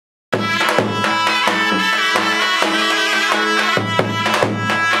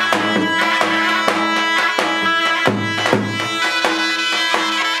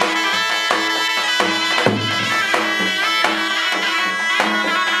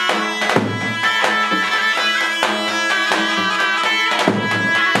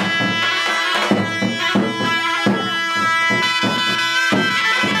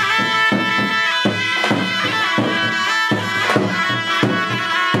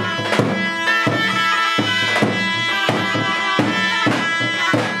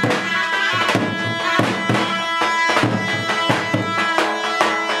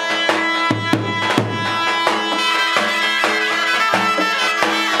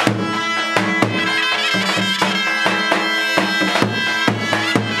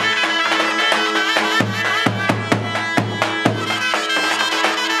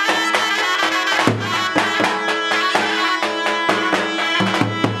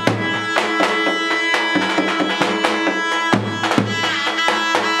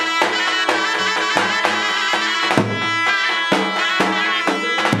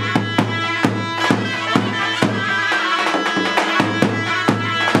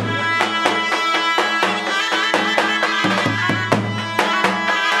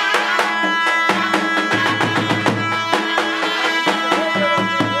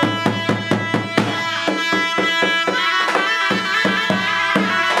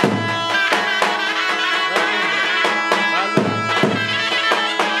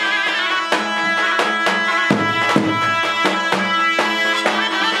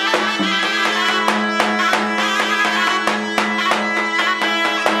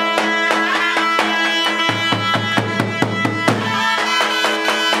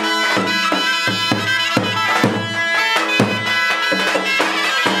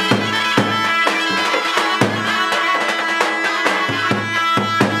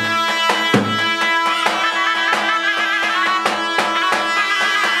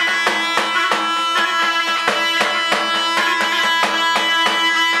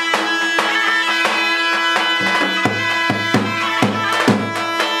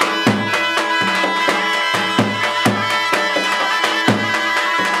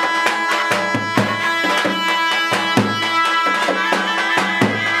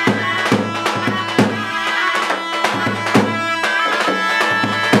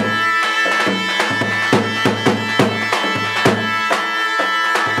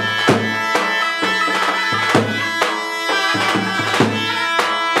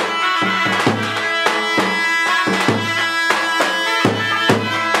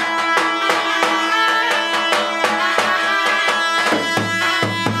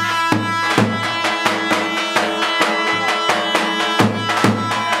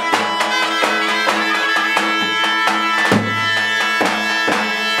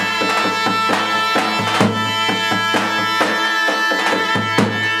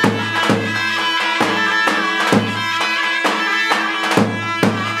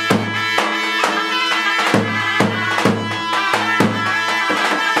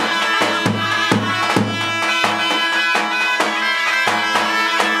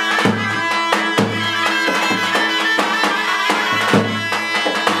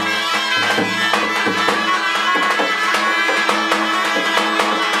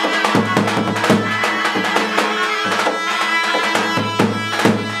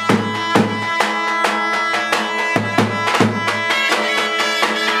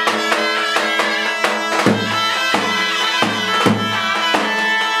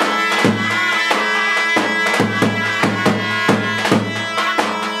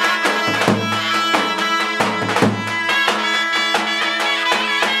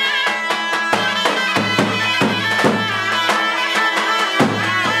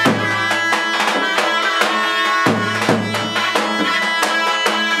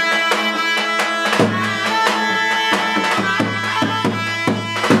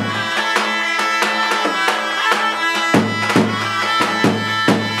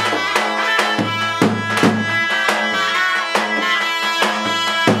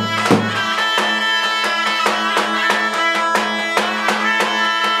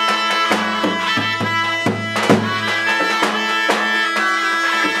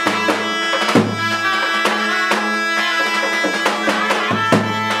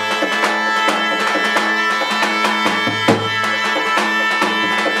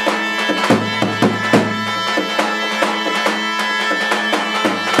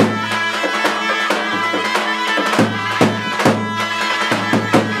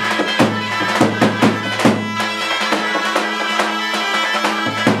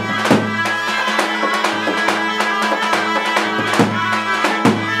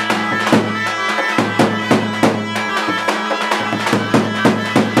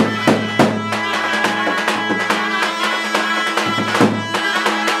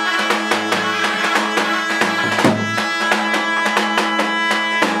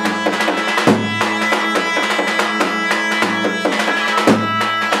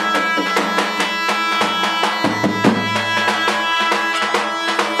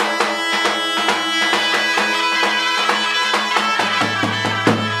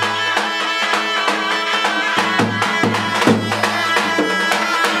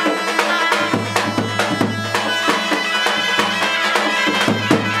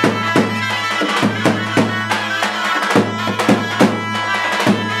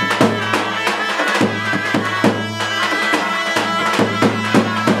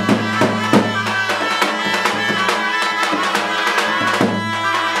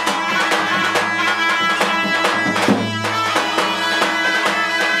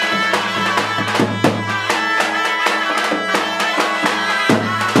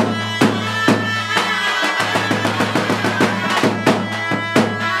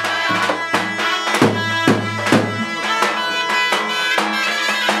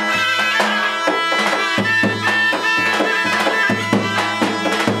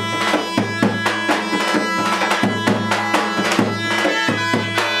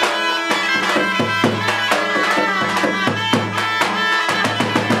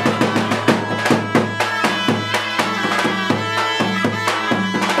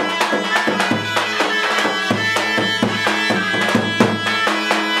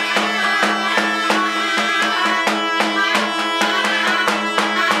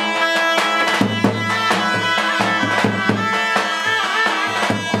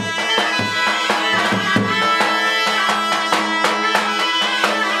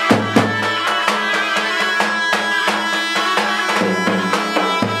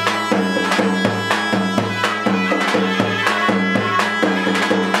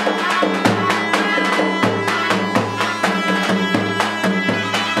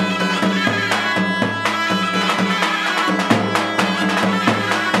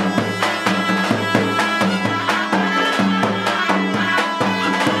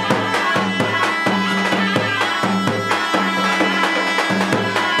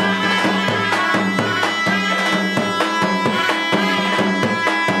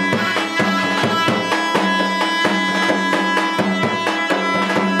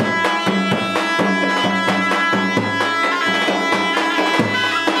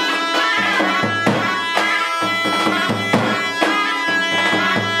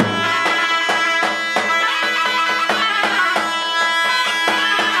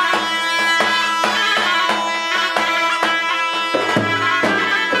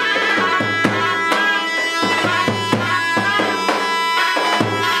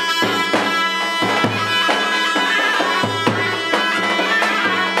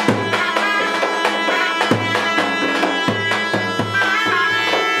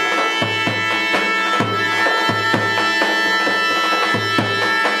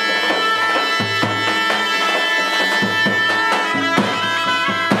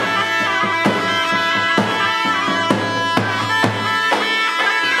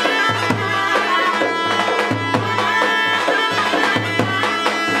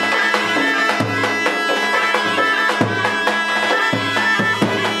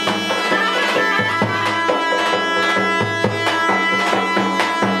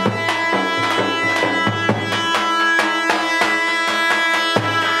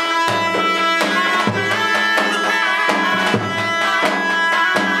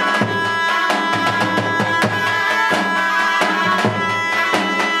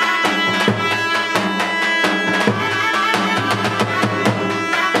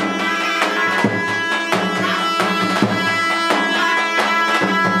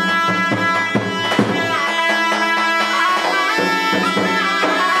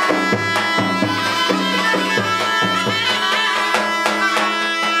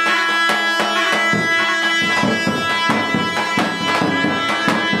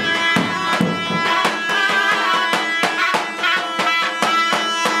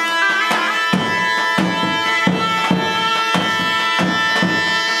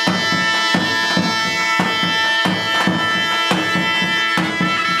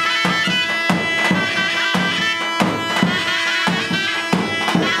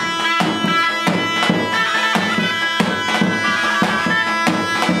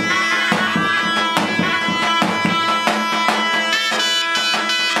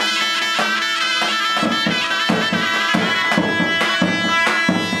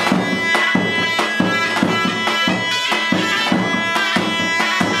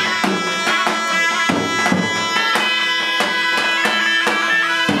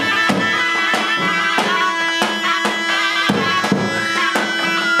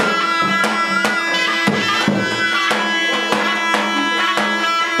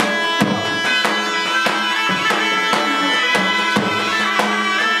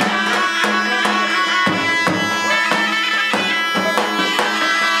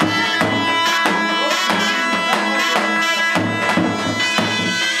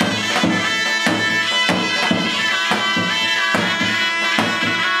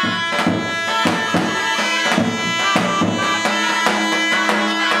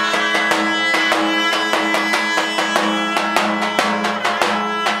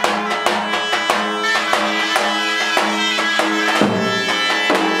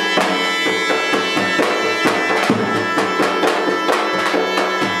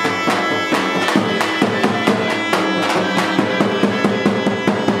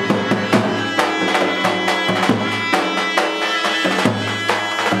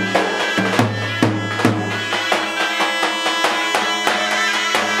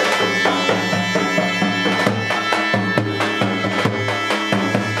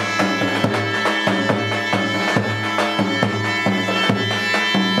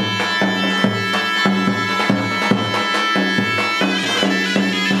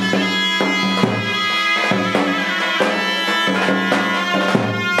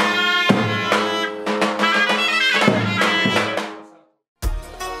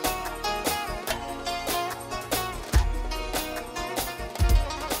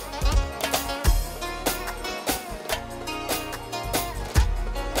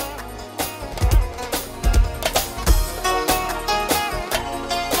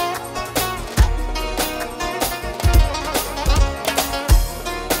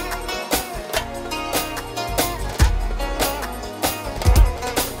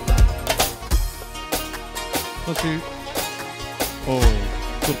Nasi. Oh,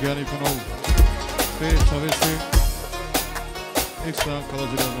 Turkijan kanal. Te chavese. Extra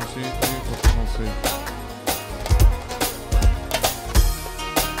kalacılar nasi. Nasi.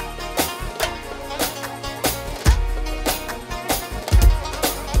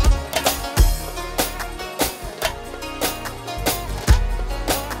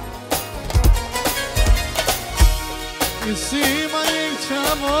 Encima el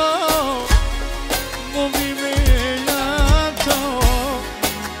chavo, movime yato,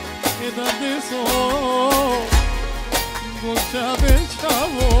 edad eso, gocha del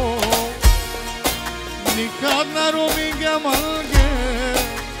chavo, ni carna romiga malge,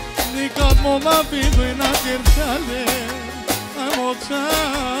 ni carmo ma pido en aquel chale, amo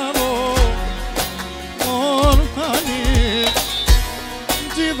chavo, mortani,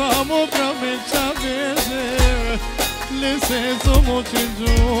 llevamos pra me chavese. Le senso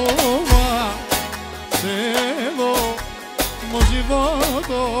mochinjuma Sevo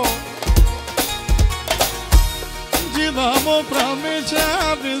mojivoto Jivamo pra me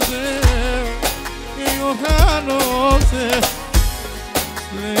chavise Io hanose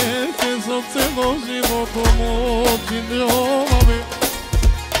Le senso se mojivoto mochinjuma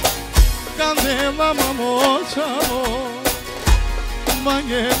Candela mamochavo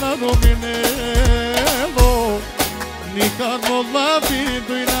Manguela dominelo Nikad molla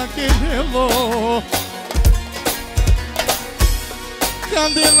pidu i nakirelo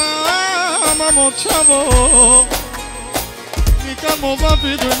Candela mamo chavo Nikad molla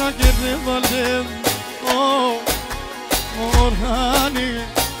pidu i nakirelo Oh, morhani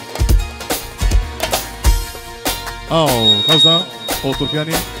Kazda, o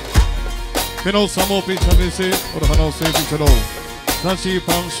Turkijani. Pero samo pinchavese, orhano se pinchalo. Nasi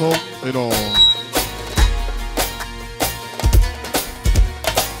panso, pero.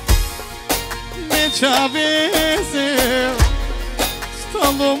 Chavese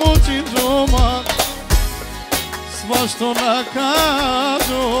stalo mochinjuma Svasto na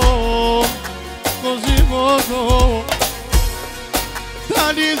kajo Kojivoto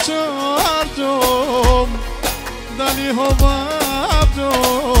Dali charjo Dali hovabjo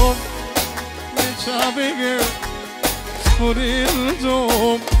Me chavege Skuriljo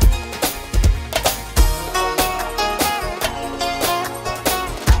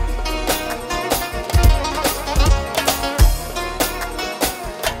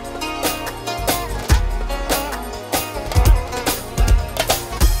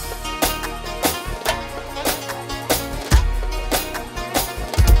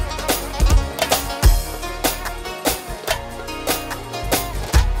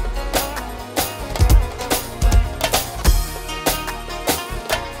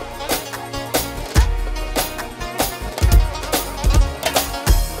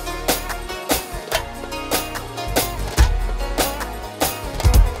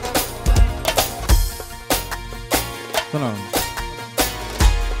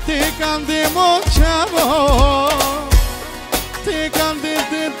Te candemo chavo Te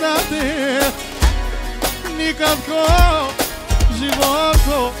candete tate Nikatko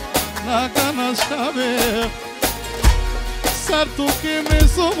životo Nakana shave Sartu ke me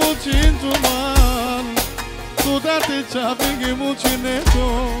somo chinjuman Tudate chavenge muchineto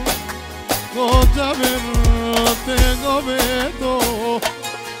Gojaver te goveto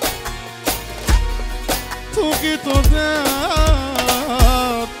Tuki to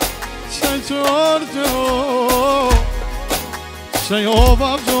dat Shai Giorgio Shai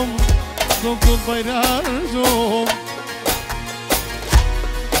Ovavjom Doktor Bayrarjom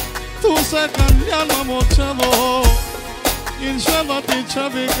Tu sakan yalma mochavo Inshallah ti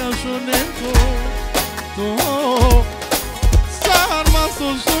chave kashuneto Tu Sarma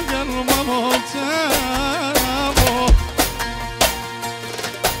sulsu yalma mochavo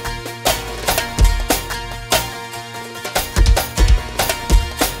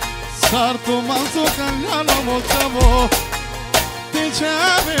Sarto manzo cagnano mochavo Ti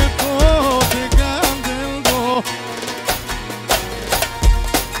chaveto ti candelgo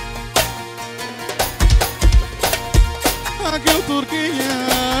Anche il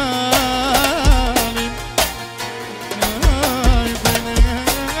Turkijan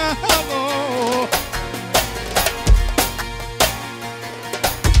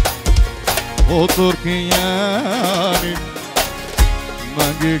O Turkijan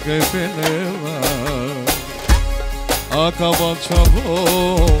Mangi kayfeneva Acaba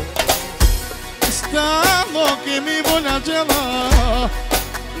chavo Stavo che mi voglia gela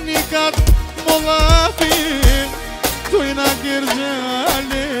Nikat molafi Tu ina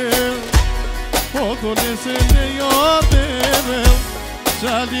girjale Foto nesele yo deve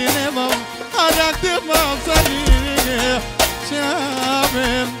Jaline vam Ayak-te mazali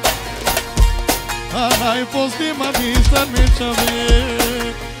Çaben Anay posti ma bistar mi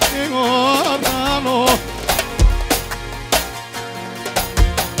çaben Engorano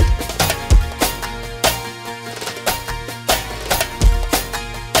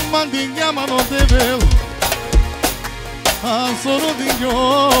Mandinga mano devel Solo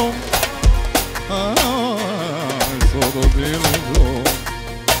dingo Solo dingo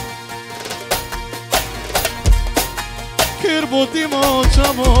Kırbotimo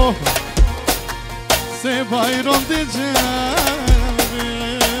çamo Se bayron de cave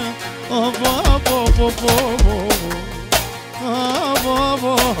Abo bo bo bo Abo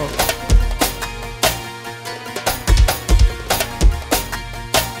bo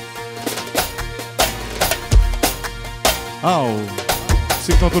Au,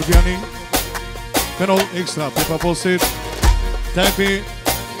 Signo Turkiani, penol extra, pepa posit, tempi,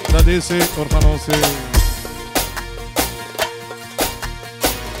 dadese, orfanose.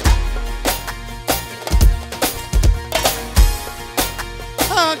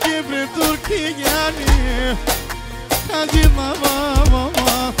 Aqui pre Turkiani, kaji mama.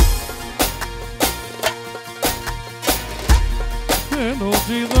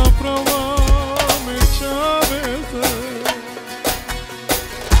 Penalti da prova, me chavete.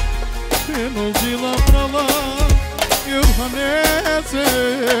 Penalti la prava, Yuhanese.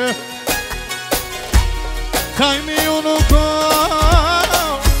 Kaimi unuko,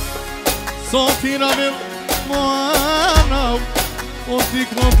 Sofira vel moana. O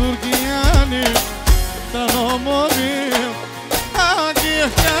Signo Turkiani, Tanomorim. Aqui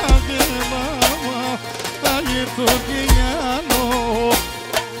mama, Tayi Turkiano,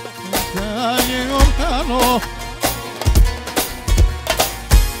 Tayi Orkano.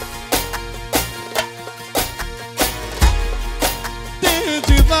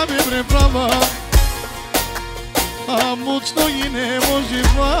 Mi preprava A mučno i ne može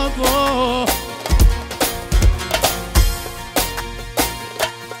vlado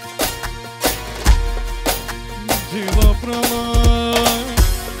Živa prava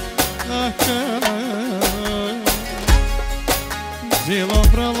Živa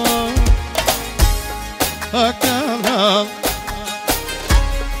prava Akana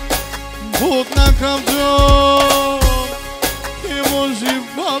Budna kamđo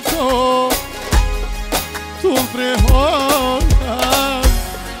Životo tu prehoda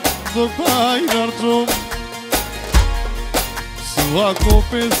do bajrarđom svako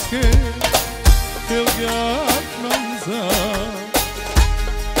peske telgak nam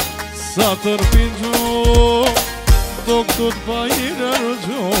sa trpinđom dok tu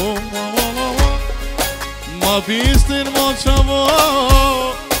bajrarđom ma bistin moćavo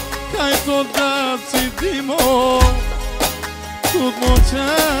kaj to da citimo Tut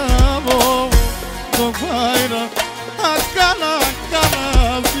moćavo dok bajra Akana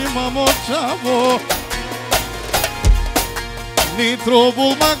zima moćavo Ni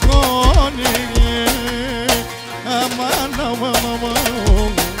trobul makoni Amana mama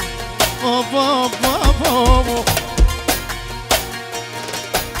Obo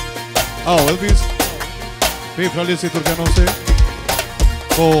Au, Elvis, pe fralese turcanose,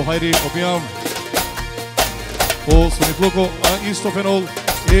 o Hayri, o Bijav, o Suneti, a isto fenol,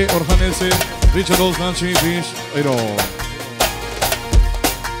 orhanese, Bijav, znači viš, ero.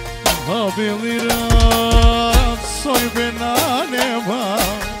 Habilirat soybena neva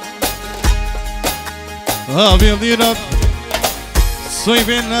Habilirat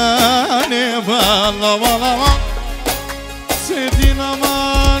soybena neva Lava lava Sedin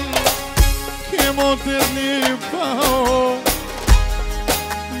aman Ke moderni pao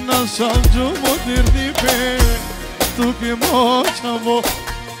Nasalcu moderni pe Tu ke moćavo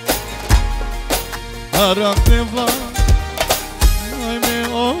Arak nevla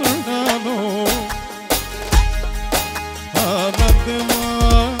Ajme organo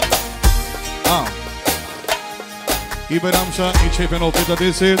Aradeva I Beramša i Čepenol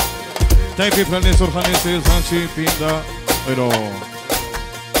 50 Tajpi prelnes orhanese znači pinda ero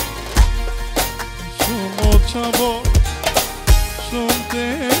Šumo čavo Šum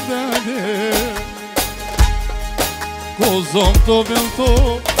te dade Kozom to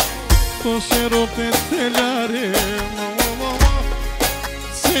velto To šero peteljare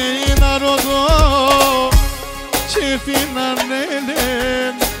Sei narodo Ce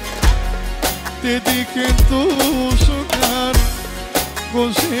finalele Te diken tu șucar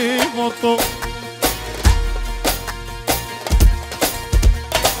Goje moto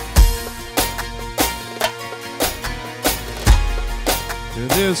Te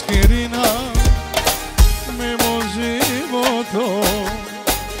descherina Me moje moto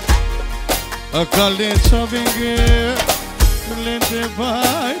Akale çabenge lente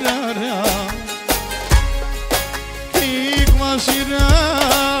bayrara Tik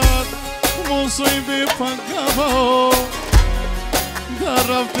mashirat Mosoy be pagavo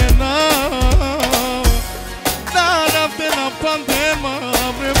Daraptena pandema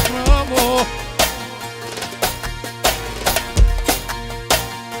abre bravo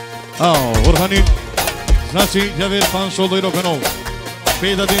Orhani Znači, javer fan solo i rock'n'roll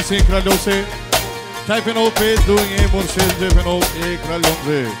Peda din sin kraljose Tajpenol ped doing e morshel jepenol e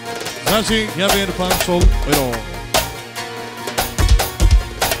kraljonze Znači, javer fan solo i rock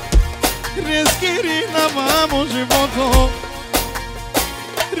Reskirina vamo životo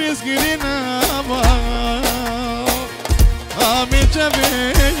Reskirina vamo A mi ce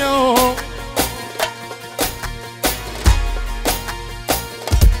venio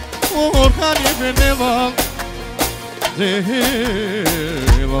Orhani veneva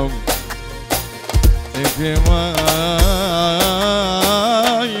Zelam Ekemaile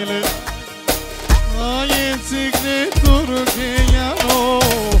Ayetik ne Turkijano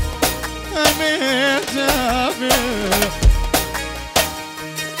Ay me tabe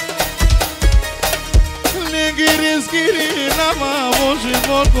Lingiri nama o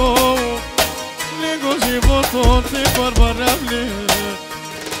životo Nego životo te barbarable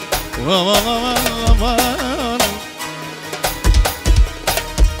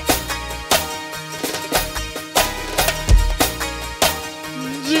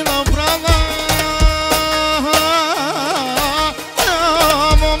Gina Praga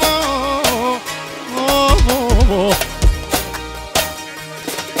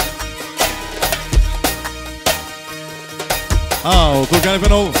Turkijan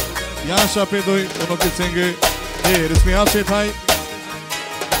penol Jasha pedoi ono kitsenge resmi ache thai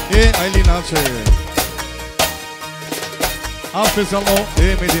Ailinace Afesalno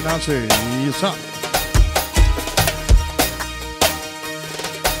Medinace Isa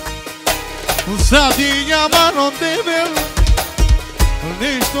Sadi llamaron de ver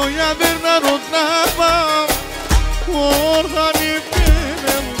Listo ya ver narod nama Orhani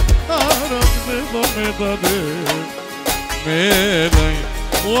benim Arap de domedade Medai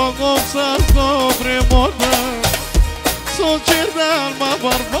Uagom sarto premoda Sociedad ma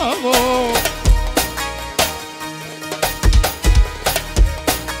barbavo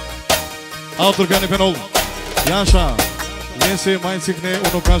Turkijan penol Jasha Lense mai sikne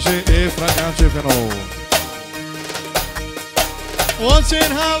ono kaže franjače penol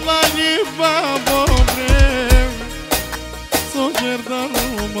Ocer havali babo bre Sociedad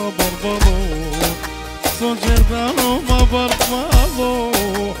ma barbavo Sociedad ma barbavo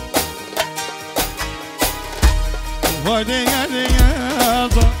Vai denga denga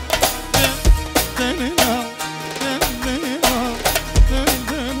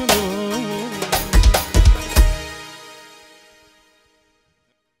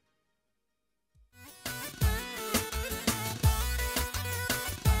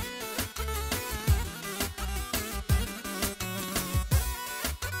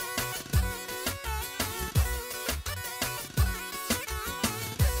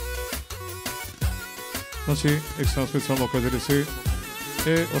Znači, ekstra specijalno kaderisi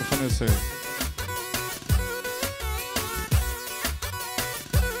orhanese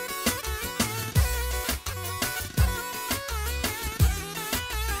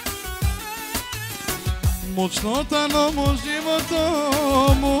Mučno tano životo,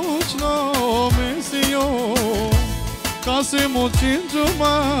 mučno mesio Ka se mučin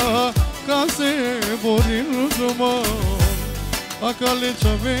džuma, ka se borin džuma Akale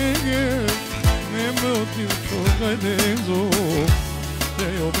čavenge Memoti toga denzo Te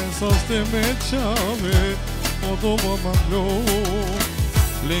yo pensaste me chave O doma manglo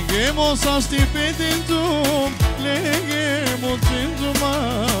Lengemos asti pedintum Lengemos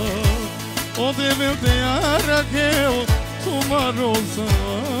cinduma O devem te araqueu Tumarosa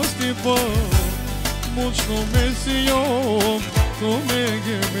asti pa Mucho me siyo Tu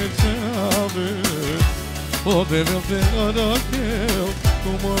me chave O devem te araqueu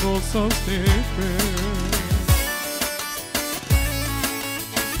Tumarosa asti pa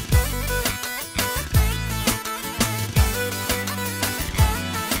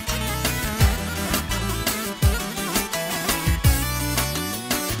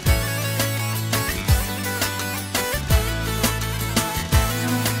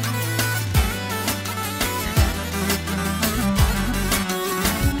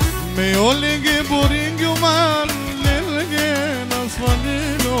Me olinge boringe uman lelge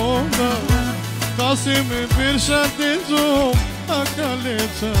nasvalilonda Kasim bir şartizum akale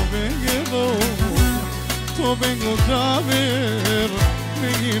çavenge do To vengo traver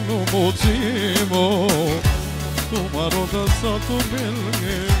menino motivo Tomaro da sato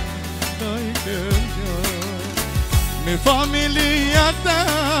belge Dai kerja Mi familia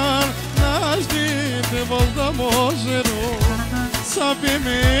dar Naști te volda mozero Sape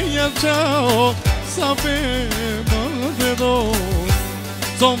meia ciao Sape maldedo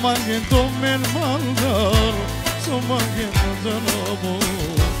Somangen tomen maldar Somangen mazalabo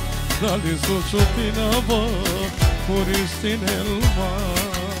Dali socio pinava Puristin elma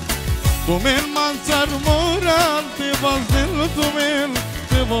Tomen manzar moral Te vas del tomen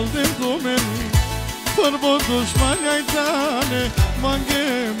Te vol del tomen Fărbo dușmani ai tale Mange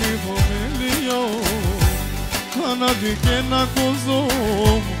mi vomelio Ana dike na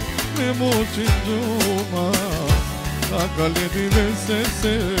kuzum Me mucin juma Akale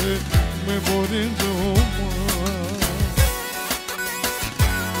divesese Me borin juma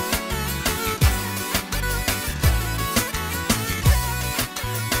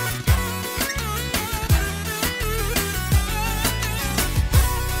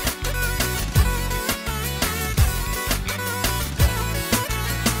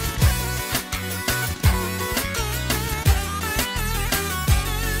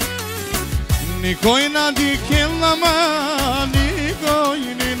Nikoj na dikella man, nikoj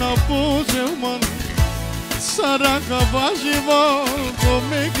ni na puzel man Saraka važivo, ko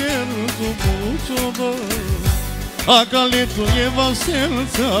me geru tu pučova Akali tu jeva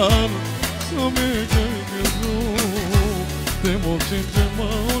selcar, so me geru Te močim te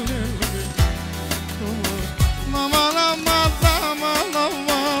maulelge Mama lama, lama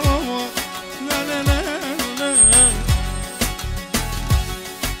lama, la la la la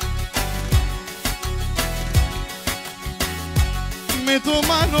Me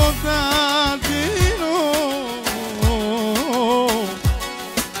tomano tantino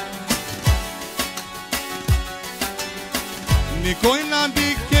Nikoj na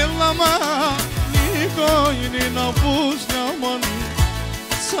dikella ma Nikoj ni na pusnja man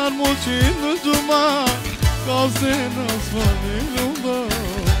Sar mucin juma Kaze na svane lumba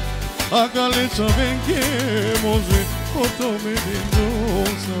Akale čavenke može O tome din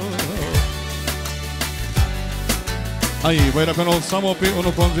dosa Aí, vai na canal samo pe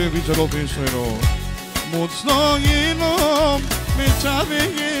ono ponze vičalo pišero Mucno inom me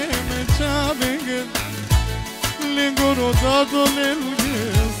čavenge Lingoro dato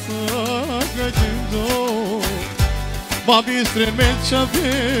lelge saka kendo Babi stren me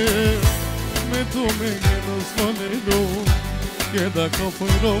čave Me tu me geno svanero Keda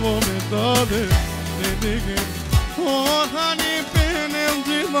kapoirovo me dade Ne digem Oh hani penel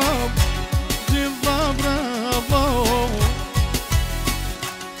dilab Dilba bravo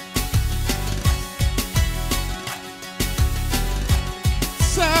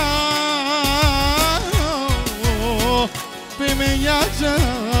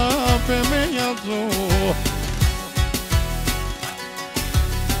Pe me yazo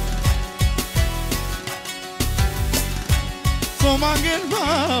Somangel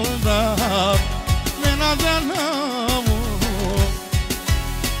balda menazanamo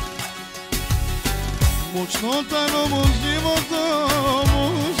Mučno tanomo životo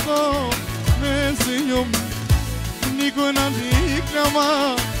mušto Nesijom Nikoj na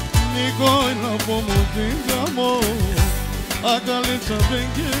dikrama Nikoj na pomotinjamo Akale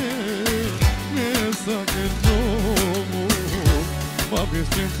čavenke Nesa ke domo Babi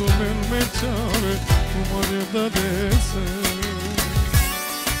stinto men me čave Umorim da dese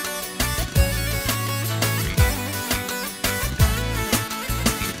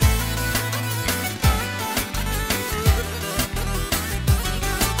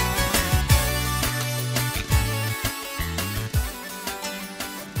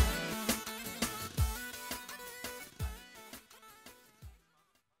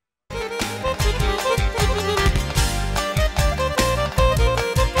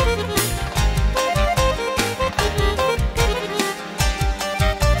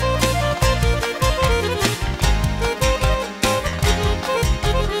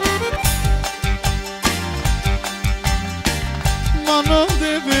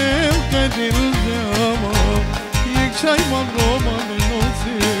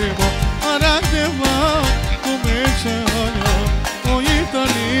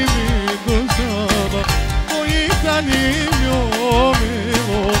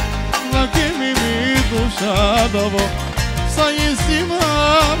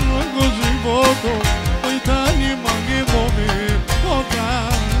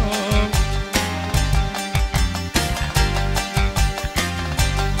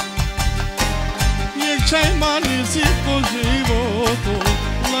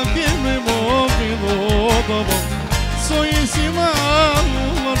Soy encima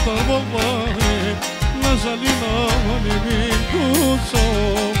žalina mani kuso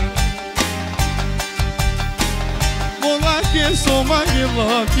Mola ke so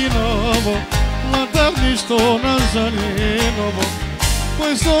magila kinovo La davništo na žalinovo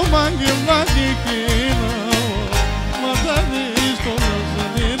Koje so magila kinovo La davništo na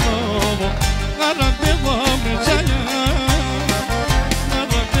žalinovo Naradeva me čaja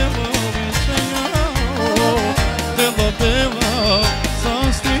Naradeva me čaja Deva deva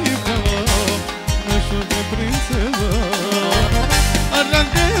sastipela Nešuke princeza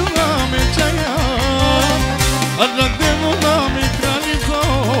Naradeva me čaja Naradeva me kraljico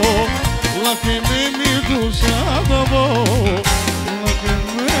Laki mi duša dobo Laki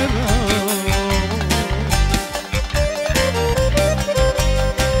me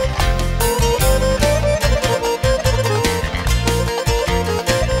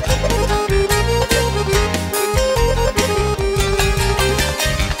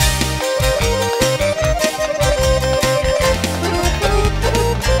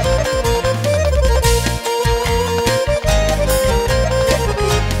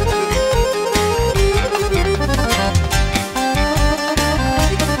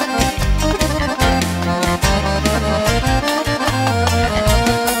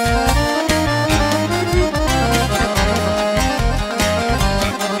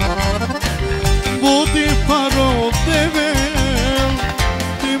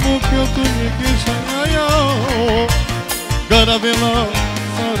Garabela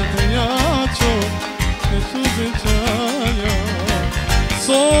sartejačo ne suzećaja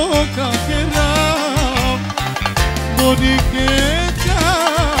Soka keram bodike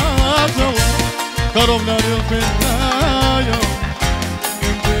kazao Karovnar petaja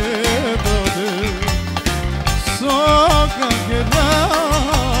Bebade Soka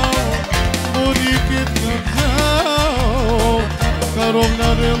keram bodike kazao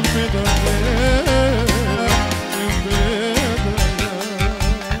Karovnar petaja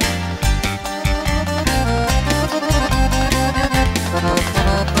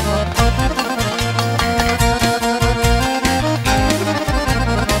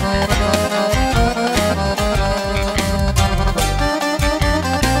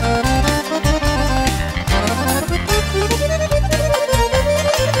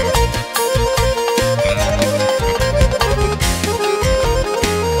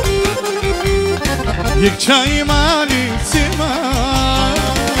Nek čaj malicima,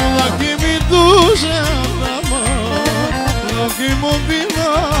 laki mi duša tamo, laki mu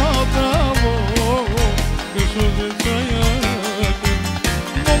bila tamo, ke suze čajake,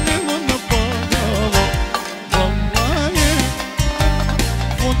 momilo napagalo, vamaje,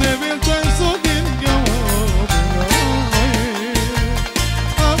 odevil čaj sodin gavaje,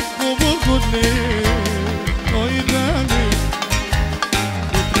 ako bugodne, oj dani,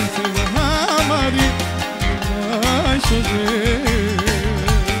 princeza Hamari,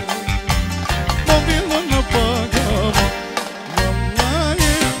 Momilo napagava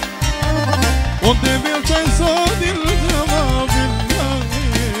Vallahi Onde bil čaj sodil Zama billahi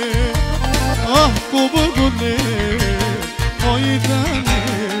Ah ko bugodne Moji dani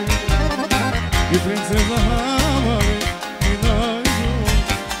I princeza Hamari I nađu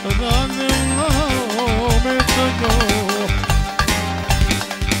Dane Allah me čajo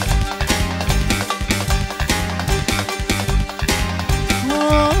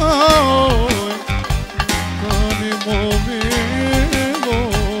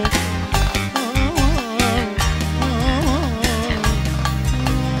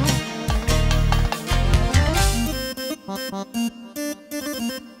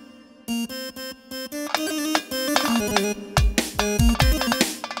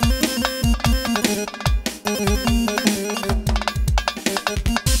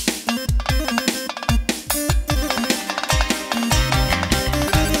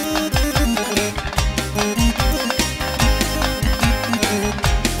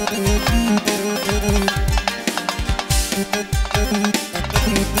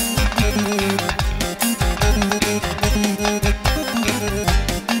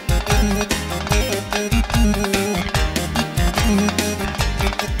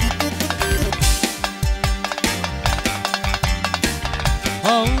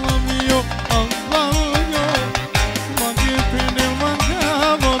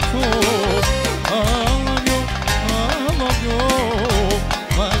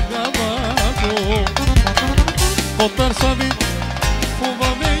Potar sabi,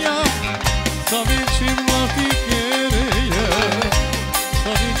 fuva veja, sabi čim lati kereja,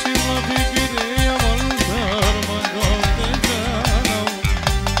 sabi čim lati kereja, valtar mangal te janao.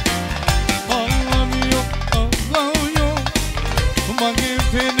 Allah mio, mage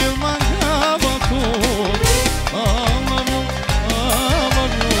penel mangava to,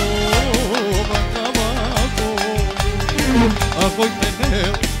 Apoi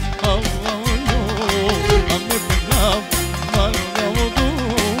mereu am nepenam malgaudu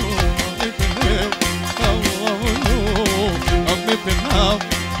am nepenam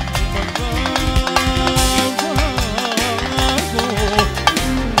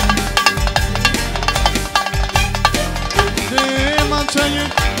de manchayı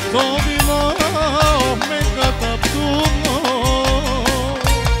todimo me cataptumo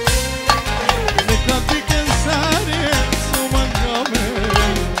me catiquen sare su mangame me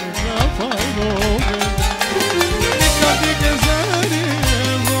capairome me catiquen sare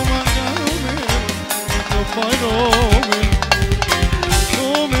su mangame me capairome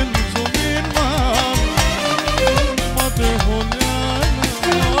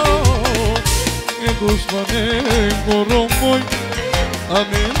Düşmanı korunmuy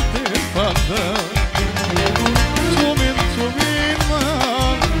amente fanda Sumin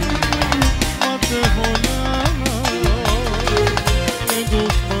man mate holana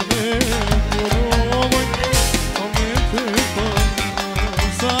Düşmanı korunmuy amente fanda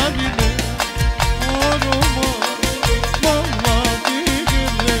Sabine oruma mama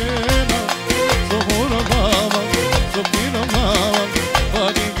digilena Sohora mama sopina mama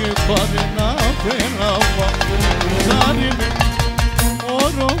Padige padena Penava, Zarime,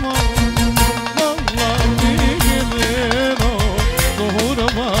 Oroma, Mama, Miguelero, Sohura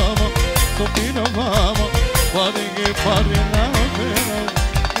Mama, Sopina Mama, Paringe, Parina,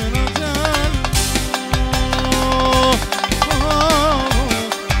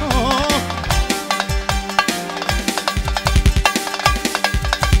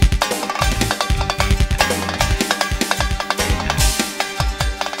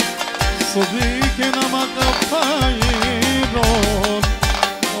 Sodique na macapairo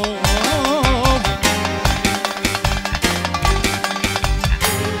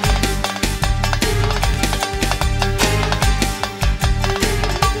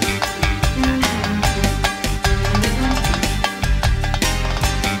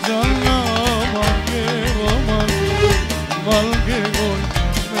Jana malge gol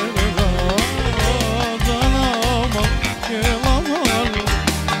merega Jana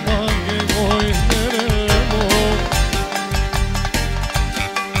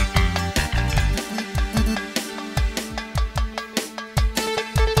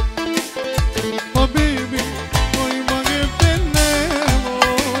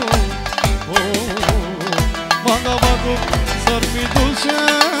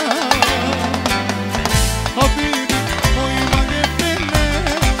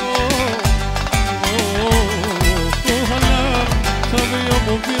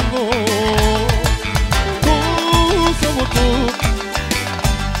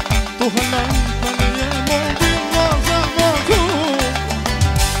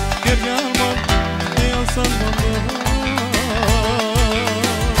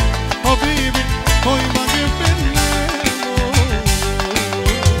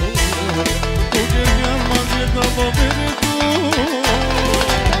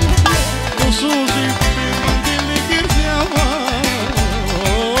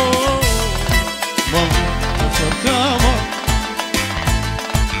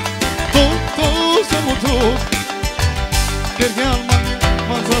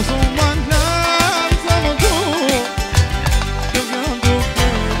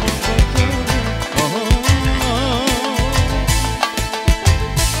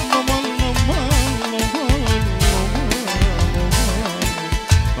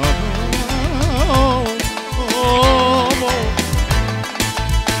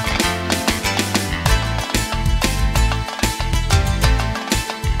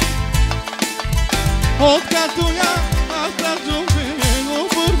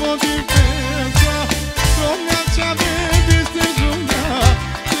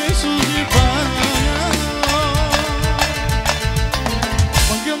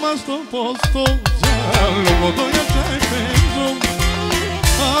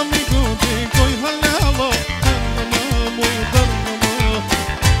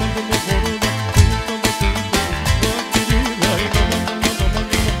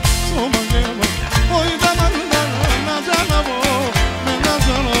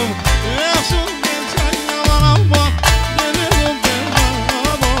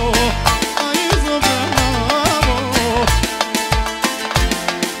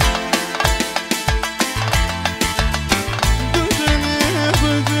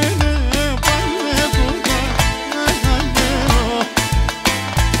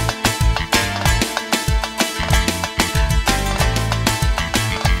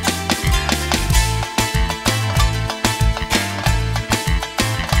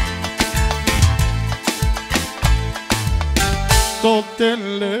sto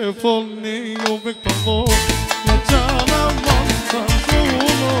telefonio per favore, la gialla monta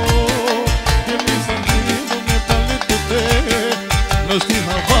solo, che mi sentito ne parli di te, non sti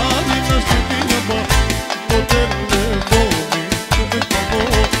avanti, non sti via, ma sto telefonio per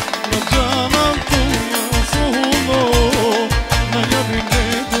favore, la gialla tua solo, non io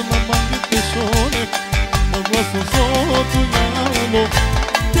rivedo la mano di sole, ma questo solo tu amo,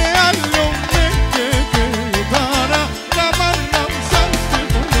 che allo me che darà.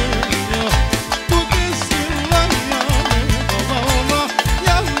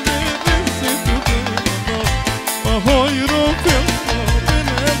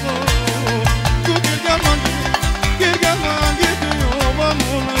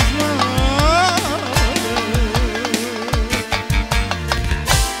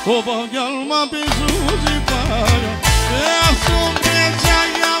 Oba gelma bizuzi para, asumre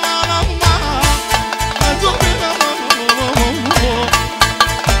chaya malama, asumre malama.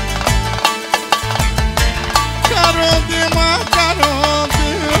 Caro de ma,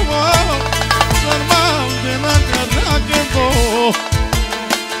 sarmal de na kara ke bo.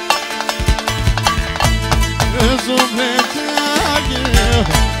 Asumre chaya,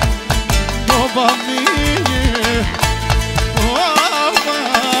 oba miye.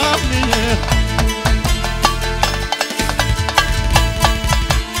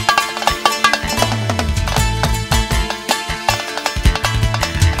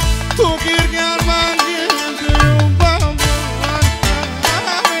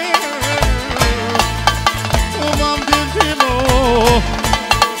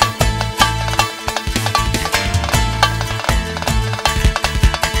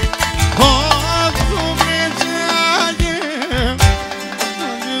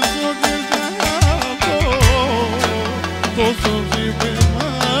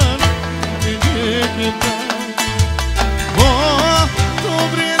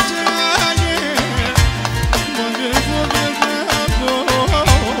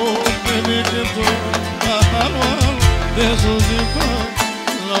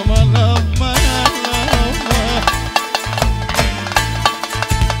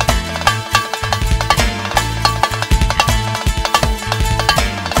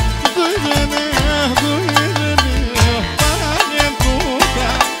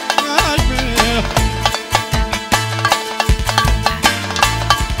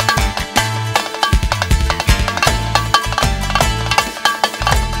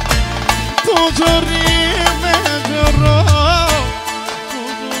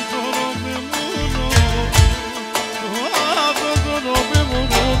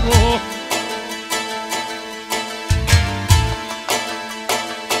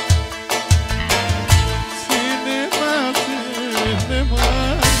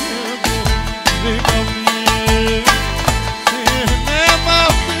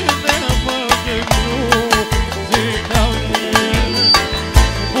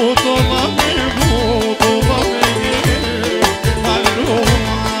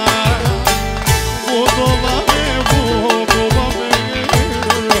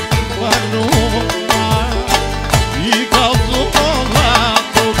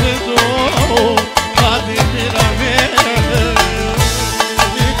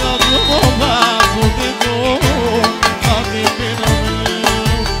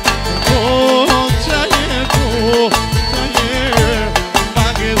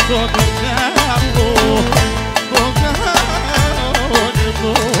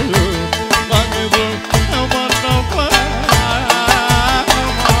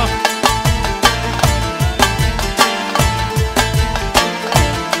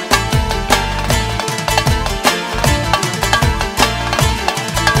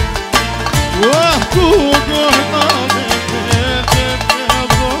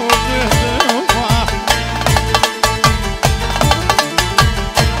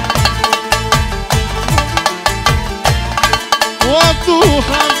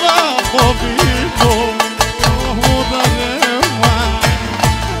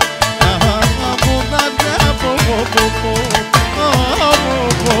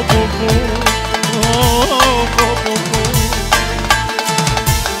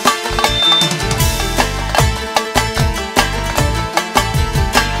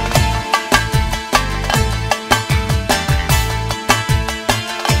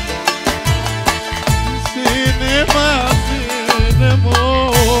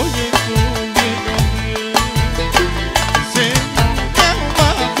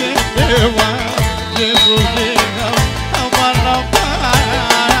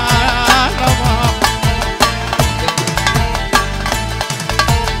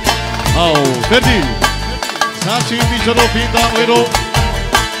 Znači Bijav pinda euro.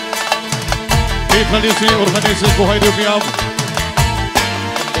 Italya'sı organize bu haydi Bijav.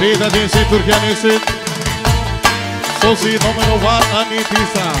 Bijav Turkijan'sı. Sosi numero 1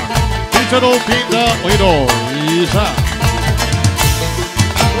 Anitisa. Bijav pinda euro. İsa.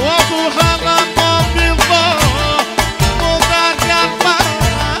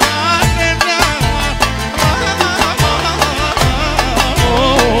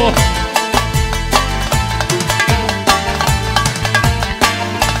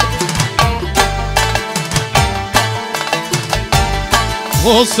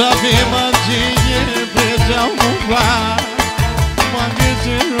 O sabema dinhe beija umba,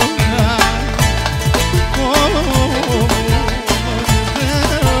 magedinha.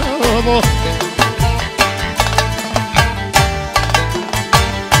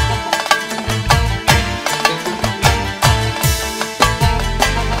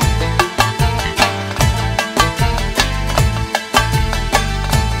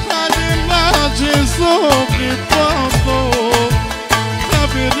 Saudade sobre quando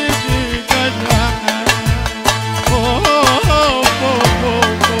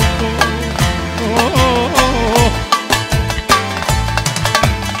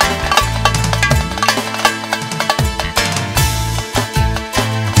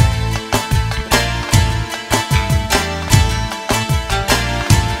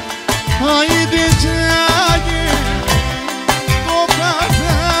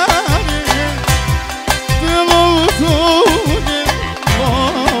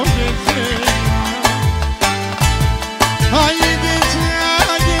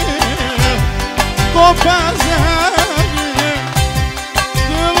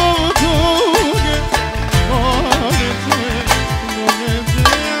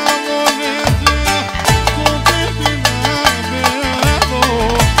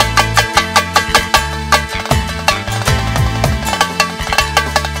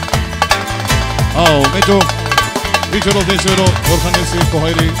Meto, Bijav desero, organize bu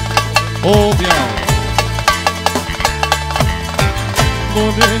haydi. O Bijav.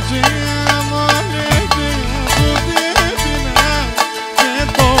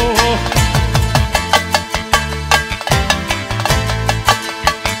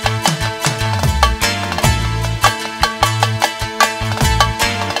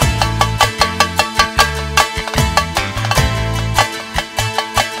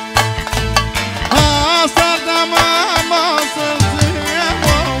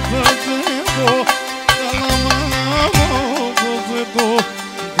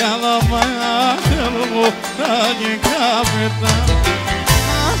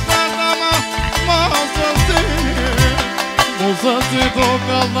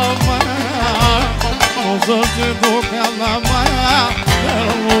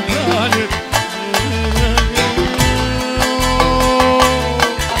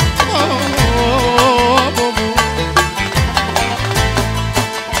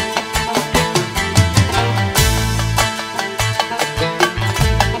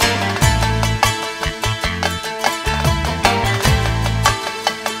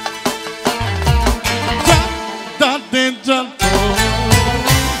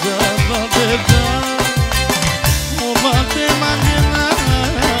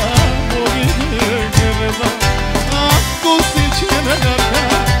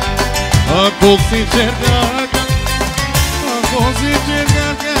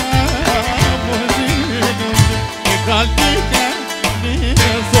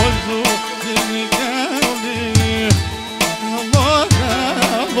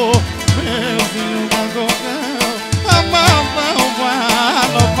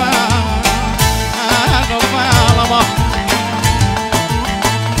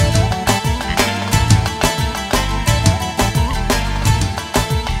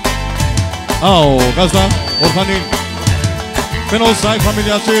 Ao, gazda, ortanin. Penosai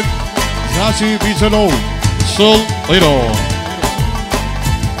familiasit. Znači Bijav. Sol euro.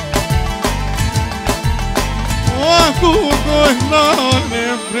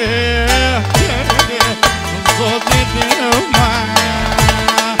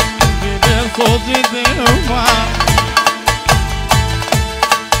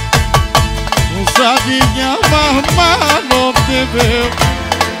 Sabia mamar no teve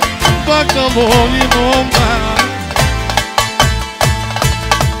bacalhau e no mar.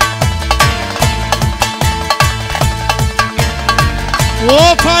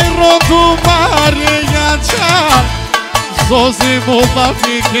 O pai rodo Maria Tchau, sozimo da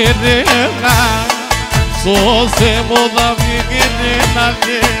figueira, sozimo da figueira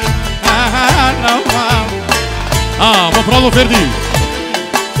que Ah, vamos para o Verdi.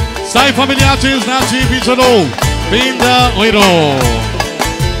 Sai familiaci, znači Bijav, Pinda Oiro.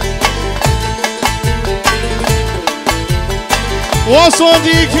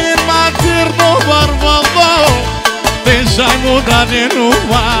 Osodikin materno barbalo, deixai-me dar no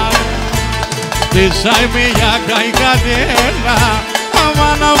mar, deixai-me a caicadela,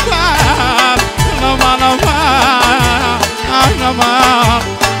 amanavar, amanavar, amanavar.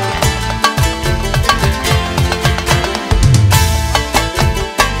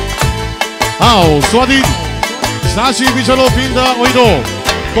 Ao, Suneti, znači Bijav Pinda Oiro,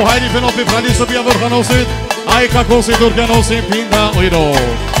 kohajdi fenopi prali sobie vrhanosit. Aj kako se Turka nosi Pinda Oiro.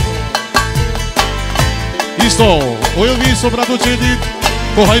 Isto, ojovi so bratu čedit,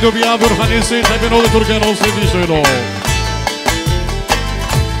 ko hajdo bija vrhani se, tebe nove Turka nosi Bijav.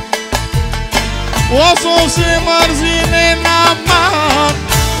 Oso se marzine nama,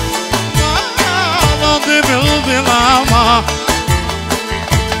 malo te bildi lama.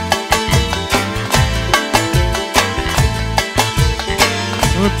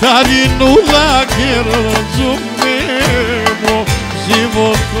 Tarinu lager zumemo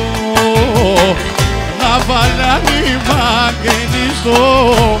životu, navalani magenisto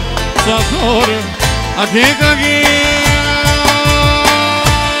sator, agegagi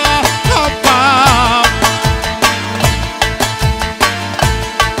apa.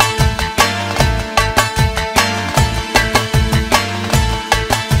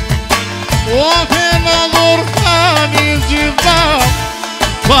 O penalor hani jiva.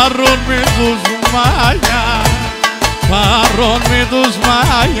 Paron me desmaia, paron me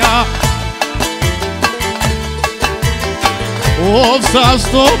desmaia. Ovsas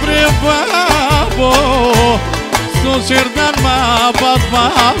dobre babo, sto cerdan ma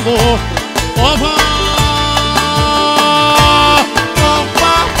babo. Opa,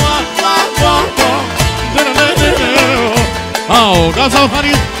 opa, opa, opa. Ao, gazal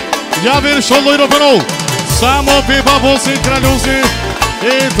Harit, ja ver solo Europeu. Samo pe babo se kraljuse.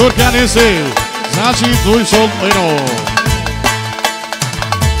 I Turkijani se, znači Dujšol Oiro.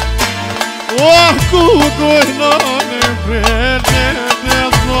 Oh, kukojno ne prede, ne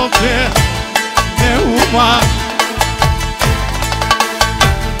zlote, ne uma.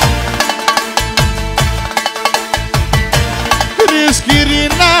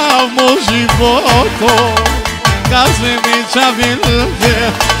 Riskirina mo životo, kad se mi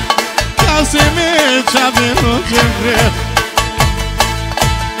čavilže, kad se mi čavilže.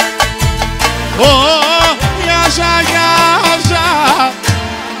 Oh, yaşa yaşa,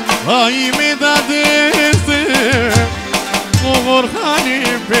 ay mi da deste, Orkhani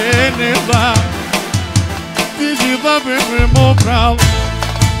beni da, Bijav beni mobral,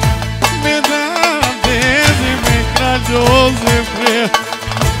 mi da deste mi kraljo zefre,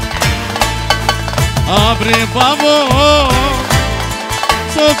 abre pavo,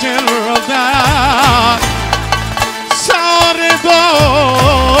 sočelo da, sare do.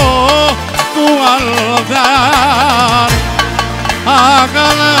 Aldar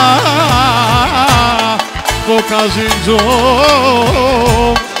agala pokazinjo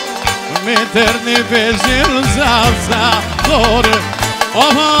meterni bezil zaza dore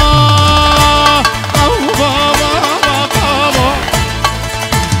oha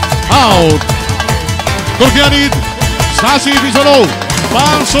out Turkijani znači Bijav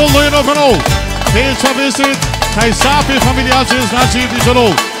pan solo Europeu pecha visit kaj sapi familiaci znači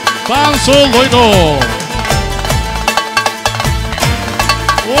Bijav pan solo Oiro.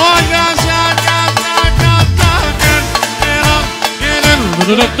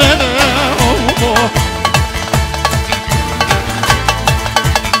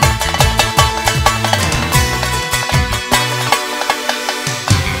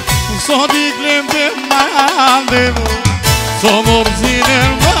 Så de glemte mig, som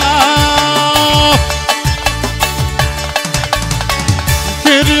orzinen var.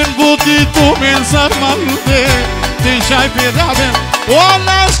 Kerin buti tu mensarmalde, deixai peraben,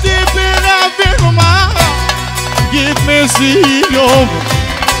 olasti peraben ma. Give me silio,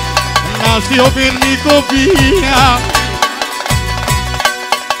 nastio per mi copia.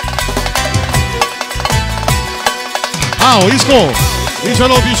 Ao, isko,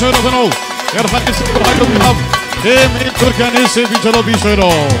 Bijav Europeu, fate se corrado Bijav, mi Turkijani se Bijav.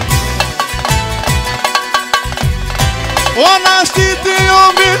 Onastite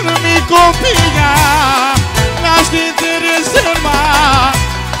omer mi copia, nastite reserva.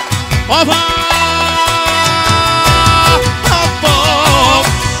 Opa, opa.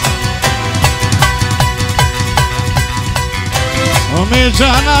 Mi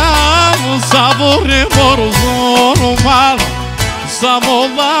canam sabore morzono mal, samo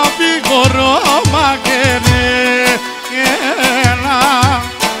la vigoro magere.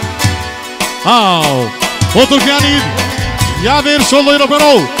 Au, o Turkijanit, ja verso lojro për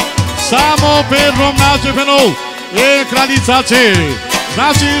nou, samo per romnaqë për nou, e kraljica që,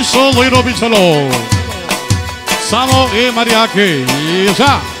 znači so lojro biqëlo, samo e Mariake,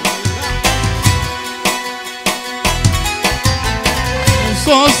 isha.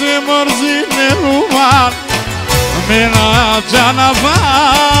 So se mërzi me rumar, me na gjanava,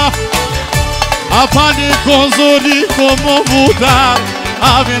 a pani kozori como vutar,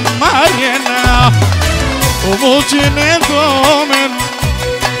 avem Mariena, o mucine domen,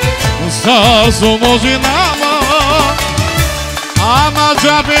 sa somos in amor, ama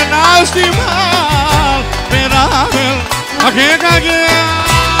già ben stimal, per aver, a che cagea,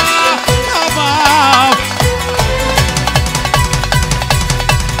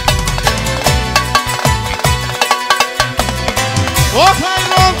 o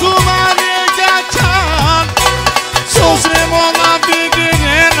payron tu mani gachan, sosremo la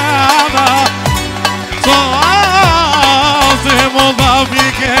nada, sosremo la nada.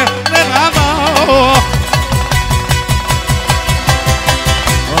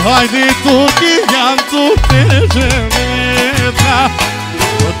 Haydi Turkijan tu te ceneta,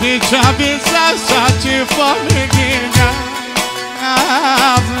 ti çabi saçı famigina.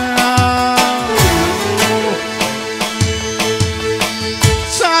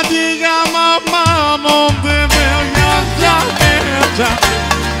 Sadiga mama non deve viaggiare.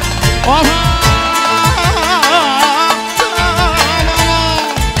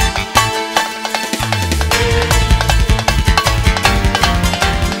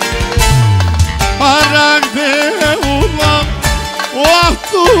 Aragde ulan,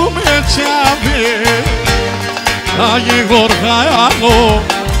 tu me çabi, ay gorgano,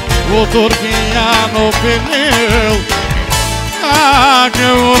 o Turkijano penel, ay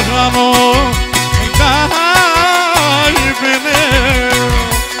gorgano, ay penel,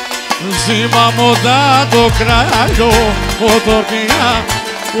 si vamos dado krayo, o Turkijano,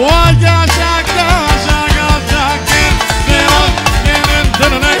 o ya şaka,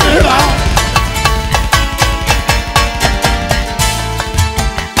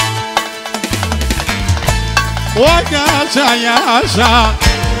 o yaşa yaşa.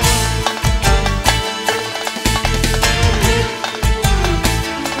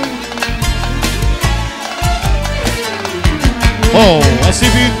 Oh,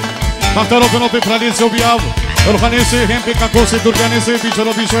 asibi, maktaro penope pralise Bijav, orhanese, hempe kakose, turkanese,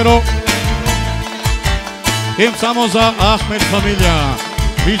 bichero bichero. Hem samo za Ahmed familia,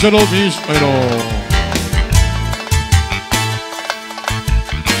 bichero bichero.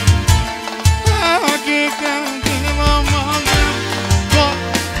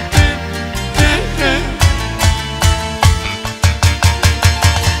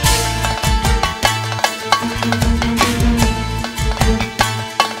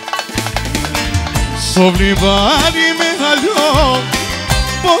 Sobrivali me halhou,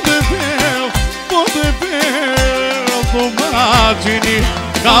 pode ver, tomatini,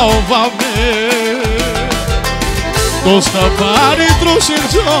 calvame. Tosta pari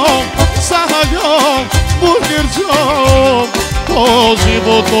trušinčom, sahaljom, burgerčom, po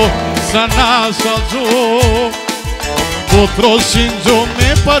životu za nas alđom. Potrošinčom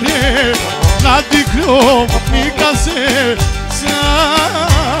ne pare, nadikljom, nikase,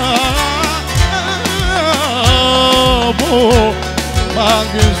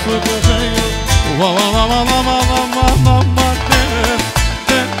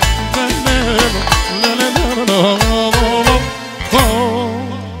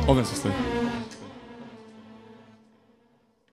 Ove se stoji.